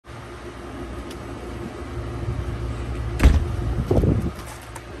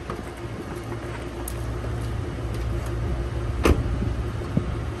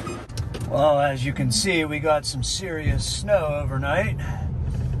Well, as you can see, we got some serious snow overnight.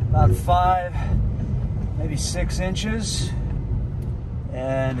 About 5, maybe 6 inches.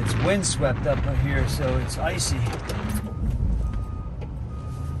 And it's windswept up here, so it's icy.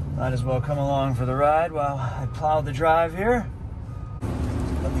 Might as well come along for the ride while I plow the drive here.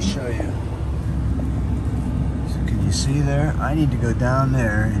 Let me show you. So can you see there? I need to go down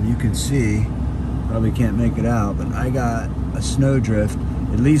there, and you can see, probably can't make it out, but I got a snowdrift,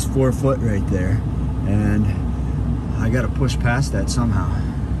 at least 4 foot right there, and I got to push past that somehow.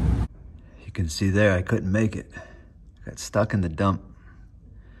 You can see there, I couldn't make it. I got stuck in the dump.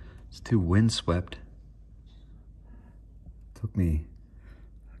 It's too windswept. Took me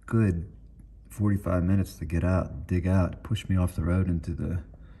a good 45 minutes to get out, dig out, push me off the road into the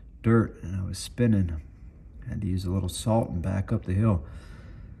dirt, and I was spinning. I had to use a little salt and back up the hill.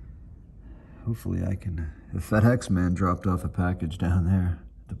 Hopefully I can. The FedEx man dropped off a package down there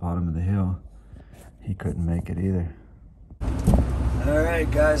at the bottom of the hill. He couldn't make it either. All right,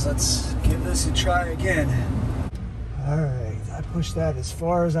 guys, let's give this a try again. All right. I pushed that as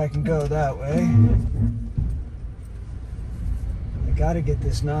far as I can go that way. I got to get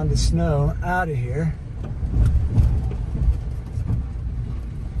this mound of snow out of here.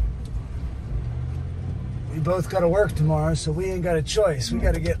 We both got to work tomorrow, so we ain't got a choice. We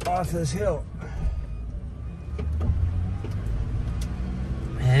got to get off this hill.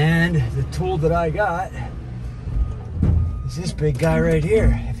 And the tool that I got is this big guy right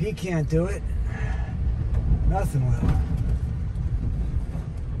here. If he can't do it, nothing will.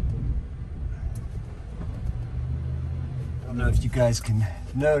 I don't know if you guys can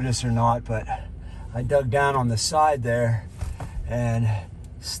notice or not, but I dug down on the side there and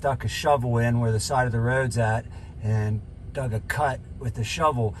stuck a shovel in where the side of the road's at and dug a cut with the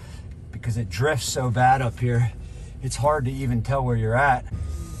shovel because it drifts so bad up here. It's hard to even tell where you're at.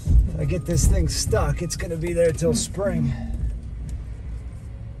 If I get this thing stuck, it's gonna be there till spring.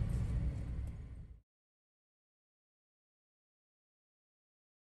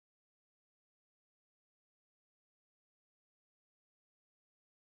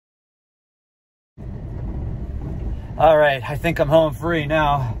 All right, I think I'm home free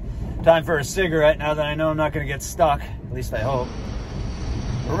now. Time for a cigarette now that I know I'm not gonna get stuck, at least I hope.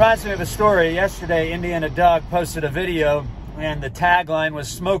 It reminds me of a story. Yesterday, Indiana Doug posted a video and the tagline was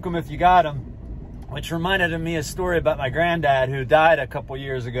 "Smoke 'em if you got 'em," which reminded me a story about my granddad who died a couple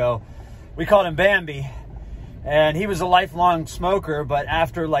years ago. We called him Bambi, and he was a lifelong smoker, but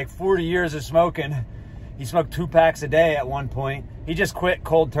after like 40 years of smoking, he smoked 2 packs a day at one point. He just quit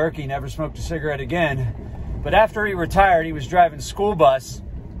cold turkey, never smoked a cigarette again. But after he retired, he was driving school bus.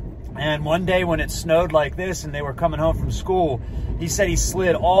 And one day when it snowed like this and they were coming home from school, he said he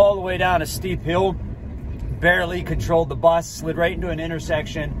slid all the way down a steep hill, barely controlled the bus, slid right into an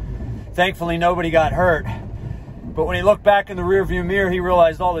intersection. Thankfully, nobody got hurt. But when he looked back in the rearview mirror, he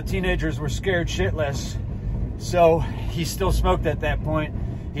realized all the teenagers were scared shitless. So he still smoked at that point.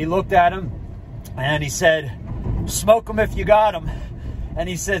 He looked at him and he said, "Smoke 'em if you got 'em." And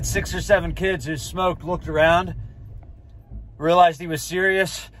he said 6 or 7 kids who smoked looked around, realized he was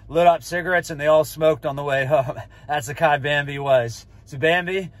serious, lit up cigarettes, and they all smoked on the way home. That's the kind Bambi was. So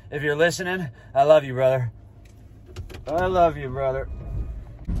Bambi, if you're listening, I love you, brother. I love you, brother.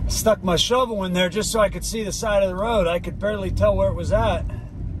 I stuck my shovel in there just so I could see the side of the road. I could barely tell where it was at.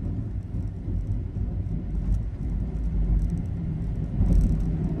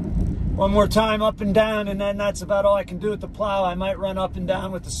 One more time up and down, and then that's about all I can do with the plow. I might run up and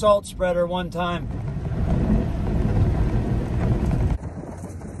down with the salt spreader one time.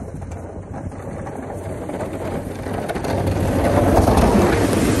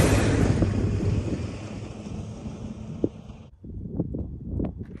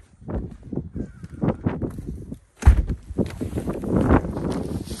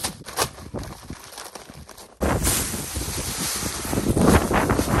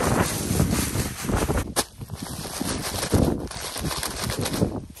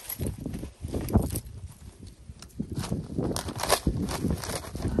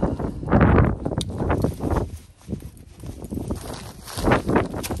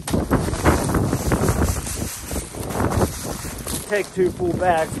 Take 2 full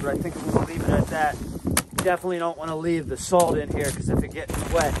bags, but I think I'm going to leave it at that. Definitely don't want to leave the salt in here because if it gets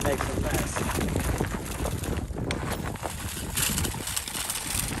wet, it makes a mess.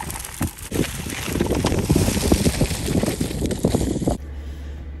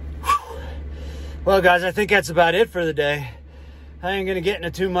 Well, guys, I think that's about it for the day. I ain't going to get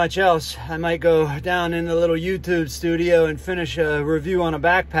into too much else. I might go down in the little YouTube studio and finish a review on a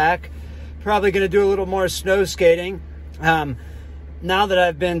backpack. Probably going to do a little more snow skating. now that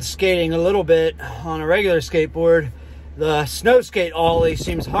I've been skating a little bit on a regular skateboard, the snow skate ollie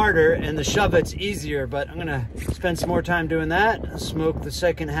seems harder and the shove it's easier, but I'm gonna spend some more time doing that. Smoke the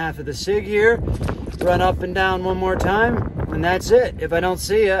second half of the cig here, run up and down one more time, and that's it. If I don't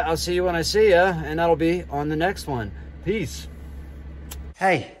see you, I'll see you when I see you, and that'll be on the next one. Peace.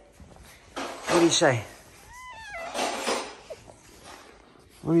 Hey, what do you say?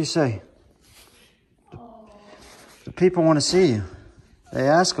 What do you say? The people want to see you. They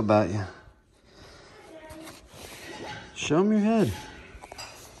ask about you. Show them your head.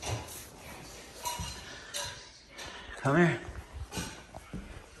 Come here.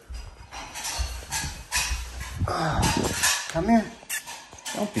 Come here.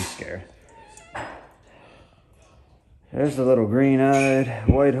 Don't be scared. There's the little green-eyed,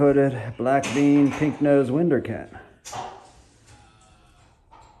 white-hooded, black-bean, pink-nosed winter cat.